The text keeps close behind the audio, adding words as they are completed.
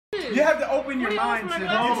You have to open your mind to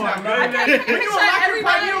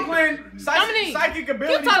psychic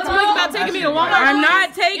ability. You talk to me about taking me to Walmart. I'm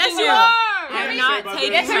not taking you. I'm not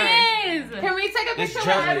taking you. Can we take a picture with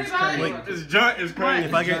everybody? This junk is crazy.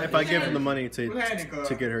 If I give her the money to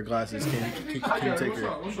get her glasses, can you take her?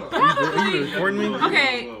 Are you recording me?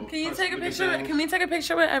 Okay. Can you take a picture? Can we take a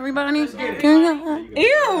picture with everybody? Ew. I'm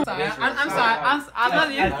sorry. I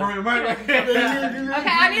love you.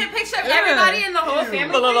 Okay, I need a picture of everybody in the whole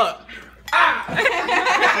family. Look.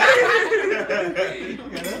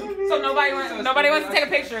 So nobody wants to take a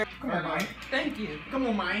picture. Come on, Mike. Thank you. Come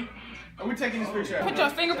on, Mike. Are we taking this picture? Put your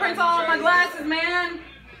fingerprints all on my glasses, man.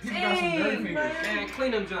 Man,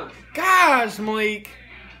 clean them jumps. Gosh, Malik.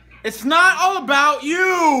 It's not all about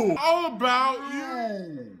you. All about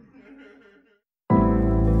you.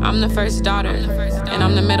 I'm the first daughter, and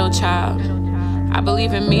I'm the middle child. I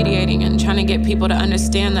believe in mediating and trying to get people to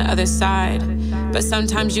understand the other side. But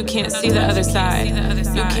sometimes you can't see the other side.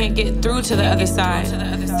 You can't get through to the other side.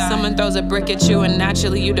 Someone throws a brick at you and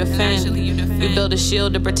naturally you defend. You build a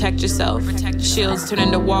shield to protect yourself. Shields turn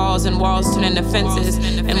into walls and walls turn into fences.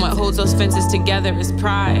 And what holds those fences together is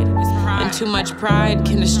pride. And too much pride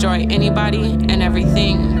can destroy anybody and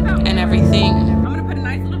everything and everything. I'm gonna put a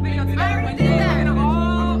nice little video together one day. We're gonna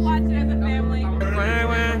all watch it as a family.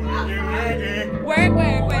 Work.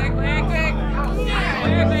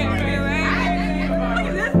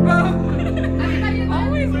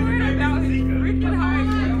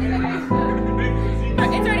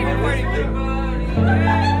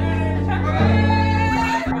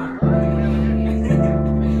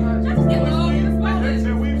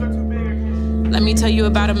 Let me tell you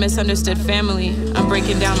about a misunderstood family. I'm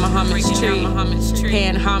breaking down Muhammad's tree,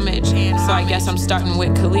 paying homage, so I guess I'm starting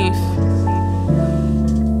with Khalif.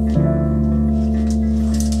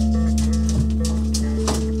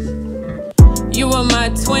 You were my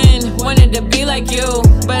twin, wanted to be like you.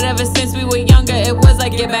 But ever since we were younger, it was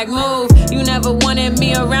like get back move. You never wanted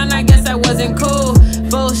me around, I guess I wasn't cool.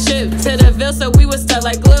 Bullshit to the Ville, so we were stuck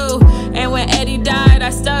like glue. And when Eddie died, I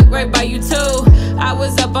stuck right by you too. I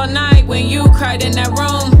was up all night when you cried in that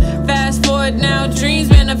room. Fast forward now, dreams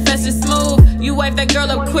manifested smooth. You wiped that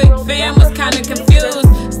girl up quick, fam was kinda confused.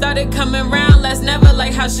 Started coming round, less never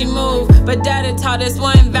like how she moved. But dad had taught us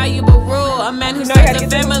one valuable rule. A man who starts a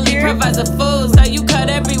family provides a fool. So you cut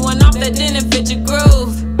everyone off that didn't fit your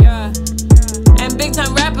groove. And big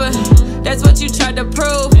time rapper, that's what you tried to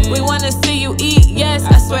prove. We wanna see you eat, yes,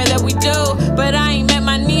 I swear that we do. But I ain't met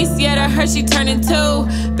my niece yet, I heard she turning 2.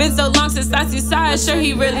 Been so long since I see Sire, sure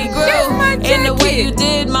he really grew. And the way you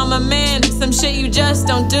did, mama man, some shit you just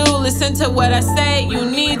don't do. Listen to what I say, you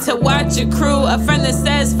need to watch your crew. A friend that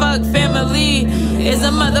says fuck family is a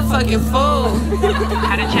motherfucking fool.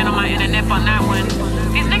 Had to channel my inner nip on that one.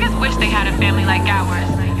 These niggas wish they had a family like ours.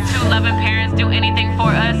 2 loving parents do anything for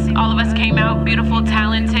us. All of us came out beautiful,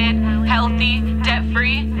 talented, healthy,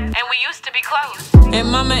 debt-free, and we used to be close. And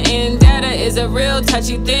mama and dada is a real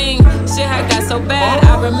touchy thing. Shit had got so bad,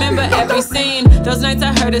 I remember every scene. Those nights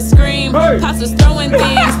I heard her scream. Pops was throwing things.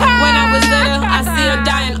 When I was little, I see her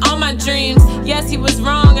dying all my dreams. Yes, he was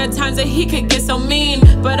wrong at times that he could get so mean.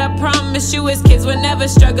 But I promise you his kids were never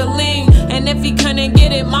struggling. And if he couldn't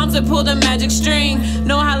get it, moms would pull the magic string.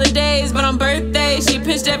 No holidays, but on birthdays, she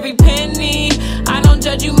pinched every penny. I don't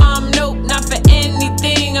judge you, mom, nope, not for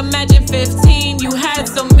anything. Imagine 15, you had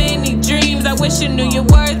so many dreams. I wish you knew your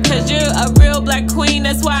worth, cause you're a real black queen.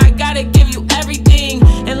 That's why I gotta give you everything.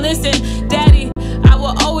 And listen, daddy, I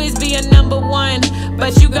will always be a #1.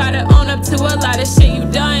 But you gotta own up to a lot of shit you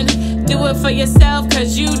done. Do it for yourself,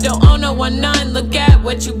 cause you don't owe no one none. Look at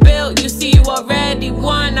what you built, you see you already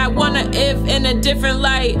won. I wonder if in a different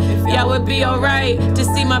light, y'all would be alright. To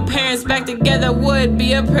see my parents back together would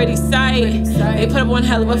be a pretty sight. They put up one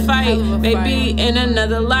hell of a fight, maybe in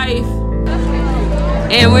another life.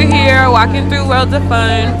 And we're here walking through Worlds of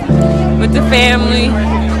Fun with the family.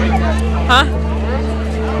 Huh?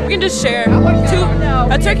 We can just share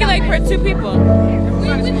a turkey leg for 2 people.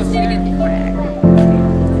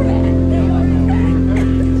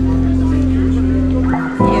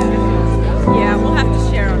 Yeah, we'll have to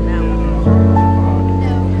share on that one.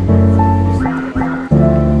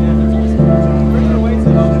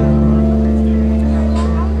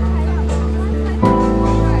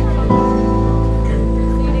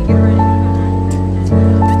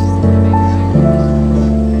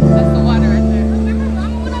 That's the water right there.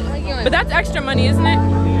 But that's extra money, isn't it?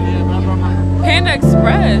 Panda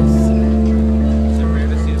Express.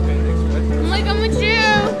 I'm like, I'm with you.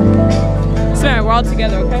 Sorry, we're all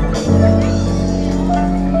together, okay?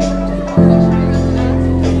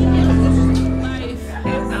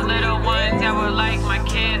 The little ones that were like my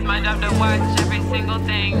kids, old enough to watch every single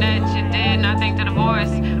thing that you did. And I think the divorce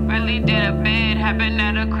really did a bit. Happened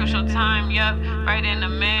at a crucial time, yup, right in the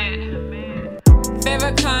mid.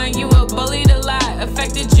 Favorite kind, you were bullied a lot.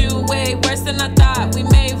 Affected you way worse than I thought. We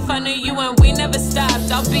made fun of you and we never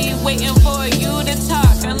stopped. I'll be waiting for you to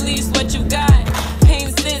talk. Unleash what you got.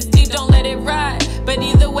 Pain sits deep, don't let it rot. But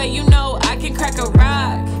either way, you know I can crack a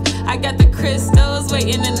rock. I got the crystals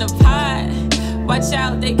waiting in the pot. Watch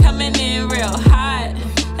out, they coming in real hot.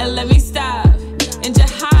 And let me stop. In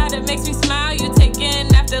jihad, it makes me smile. You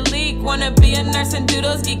taking after leak. Wanna be a nurse and do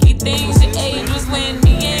those geeky things. Your age was when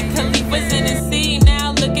me and Khalif was in the sea.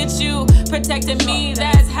 Now look at you, protecting me.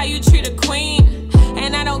 That's how you treat a queen.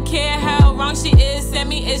 And I don't care how wrong she is.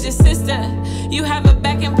 Sammy is your sister. You have her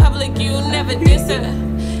back in public, you never diss her.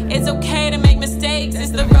 It's okay to make mistakes.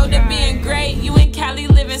 It's the road to being great. You in Cali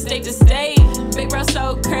living state to state. Big bro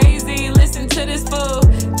so crazy, listen to this fool.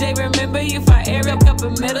 Jay, remember you fought Eric up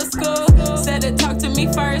in middle school? Said to talk to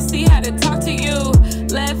me first, he had to talk to you.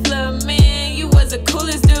 Left little man, you was the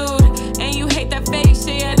coolest dude. And you hate that fake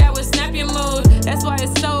shit, yeah, that would snap your mood. That's why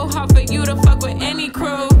it's so hard for you to fuck with any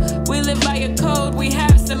crew. We live by a code, we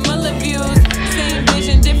have similar views. Same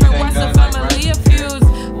vision, different walks of family of feuds.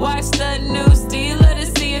 Watch the news, still let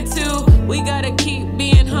us see it too. We gotta keep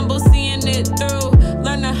being humble, seeing it through.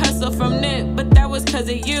 Learn to hustle from it, but that was cause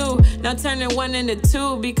of you. Now turning one into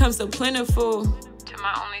two becomes so plentiful. To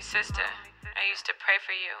my only sister, I used to pray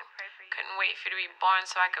for you. Couldn't wait for you to be born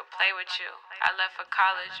so I could play with you. I left for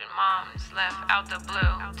college and mom's left out the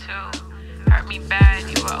blue too. Hurt me bad,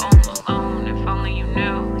 you were all alone, if only you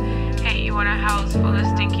knew. Hate you in a house full of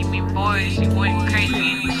stinky mean boys. You went crazy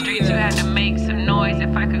in these streets, you had to make some noise.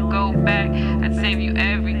 If I could go back, I'd save you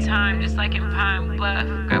every time. Just like in Pine Bluff,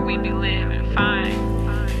 girl, we be living fine.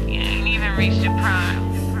 You ain't even reached your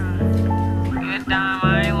prime. You a dime,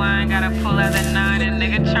 I ain't lying. Gotta pull out that 9 and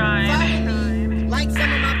nigga trying. Like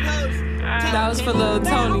some of my posts. That was for little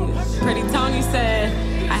Tony. Pretty Tony said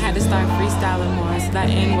I had to start freestyling more, so that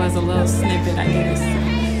end was a little snippet, I guess.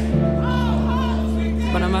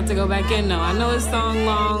 But I'm about to go back in though. I know it's song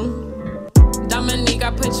long. Dominique,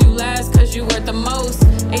 I put you last cause you worth the most.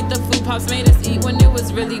 Ate the food Pops made us eat when it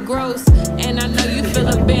was really gross. And I know you feel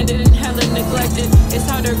abandoned and hella neglected. It's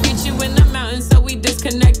hard to reach you in the mountains, so we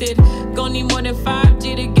disconnected. Gonna need more than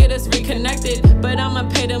 5G to get us reconnected. But I'ma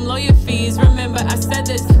pay them lawyer fees. Remember I said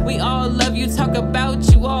this, we all love you, talk about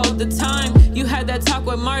you all the time. You had that talk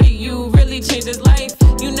with Marty, you really changed his life.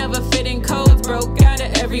 You never fit in codes, broke out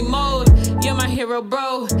of every mode. You're my hero,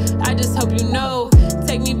 bro, I just hope you know.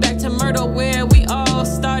 Take me back to Myrtle where we all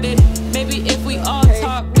started. Maybe if we all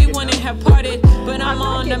talk, we wouldn't have parted. But I'm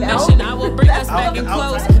on a mission, I will bring us back in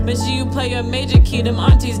close. Make sure you play a major key, them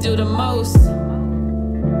aunties do the most.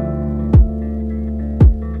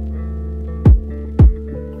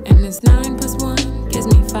 And it's 9 plus 1 gives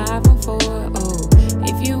me 5 and 4. Oh,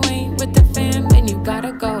 if you ain't with the fam, then you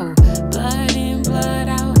gotta go. Blood in, blood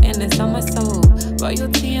out, and it's on my soul.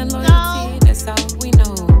 Royalty and loyalty, that's all we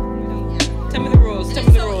know. Tell me the rules. Tell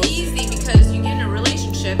me the rules. It's so easy because you get in a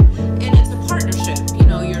relationship and it's a partnership. You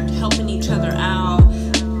know, you're helping each other out.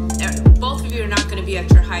 Both of you are not going to be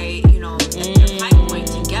at your height, you know, at your high point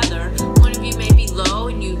together. One of you may be low,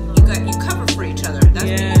 and you cover for each other.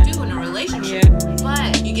 That's what you do in a relationship.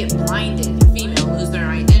 But you get blinded. Female lose their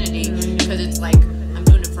identity because it's like, I'm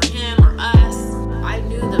doing it for him or us. I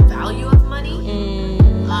knew the value of money,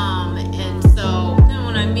 and so then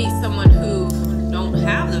when I meet someone who don't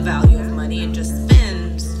have the value of money and just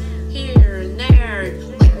spends here and there,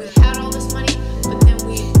 like we had all this money, but then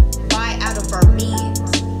we buy out of our means.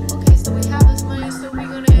 Okay, so we have this money, so we're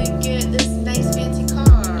gonna get this nice fancy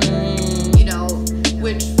car, you know,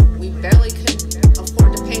 which we barely could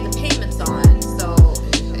afford to pay the payments on. So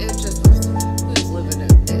it just was, we was living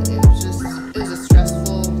it. It was a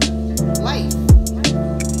stressful life.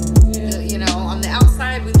 You know, on the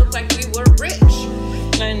outside we looked like we were rich.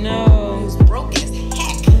 I know. It was broke as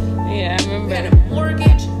heck. Yeah, I remember. We had a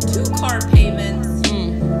mortgage, 2 car payments,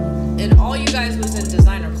 and all you guys was in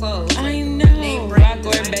designer clothes. I like know. name brand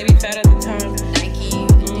Rockwear, designer Baby Fat at the time. Nike,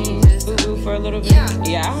 Adidas. Boo-boo for a little bit.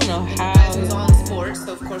 Yeah. I don't know You guys was how. all sports,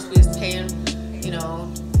 so of course we was paying, you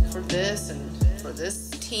know, for this and for this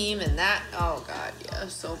team and that. Oh God, yeah,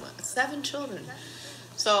 so much. 7 children.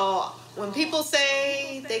 So when people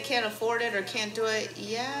say they can't afford it or can't do it,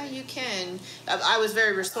 yeah, you can. I was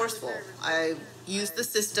very resourceful. I used the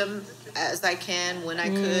system as I can when I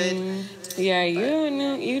could. Yeah,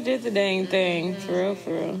 you did the dang thing. For real,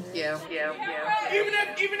 for real. Yeah. Even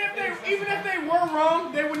if they were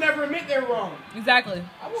wrong, they would never admit they're wrong. Exactly.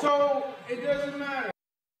 So it doesn't matter.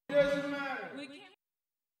 It doesn't matter.